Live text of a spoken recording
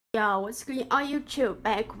Yo, what's going on YouTube?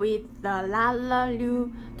 Back with the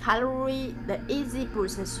new Colorway, the Yeezy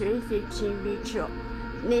Boost 350 Retro.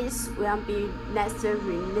 This will be next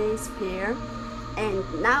release pair. And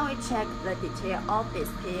now we check the detail of this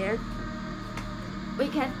pair. We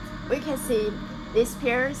can see this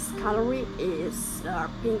pair's colorway is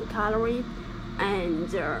pink colorway, and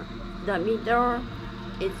the middle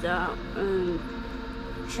is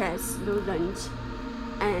translucent,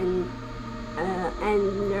 and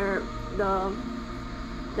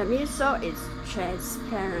the midsole is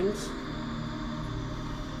transparent.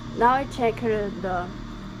 Now I check the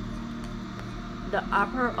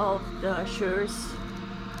upper of the shoes.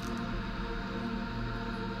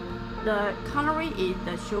 The colorway is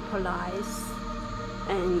the super nice,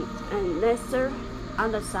 and lesser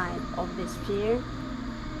on the side of this pair,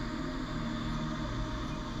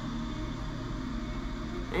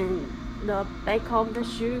 and the back of the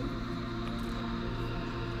shoe,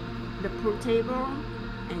 the pool table,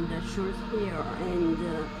 and the shoes here, and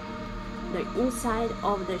the inside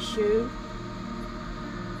of the shoe,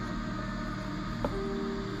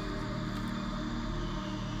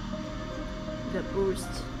 the boost.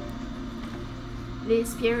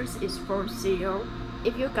 This pair is for sale.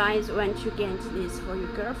 If you guys want to get this for your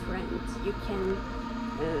girlfriend, you can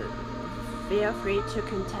feel free to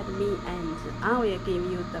contact me, and I will give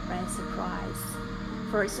you the best price.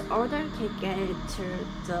 First order can get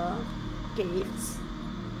the gifts.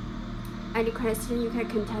 Any question, you can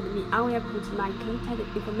contact me. I will put my contact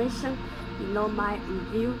information below my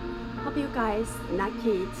review. Hope you guys like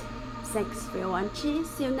it. Thanks for watching.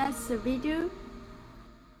 See you next video.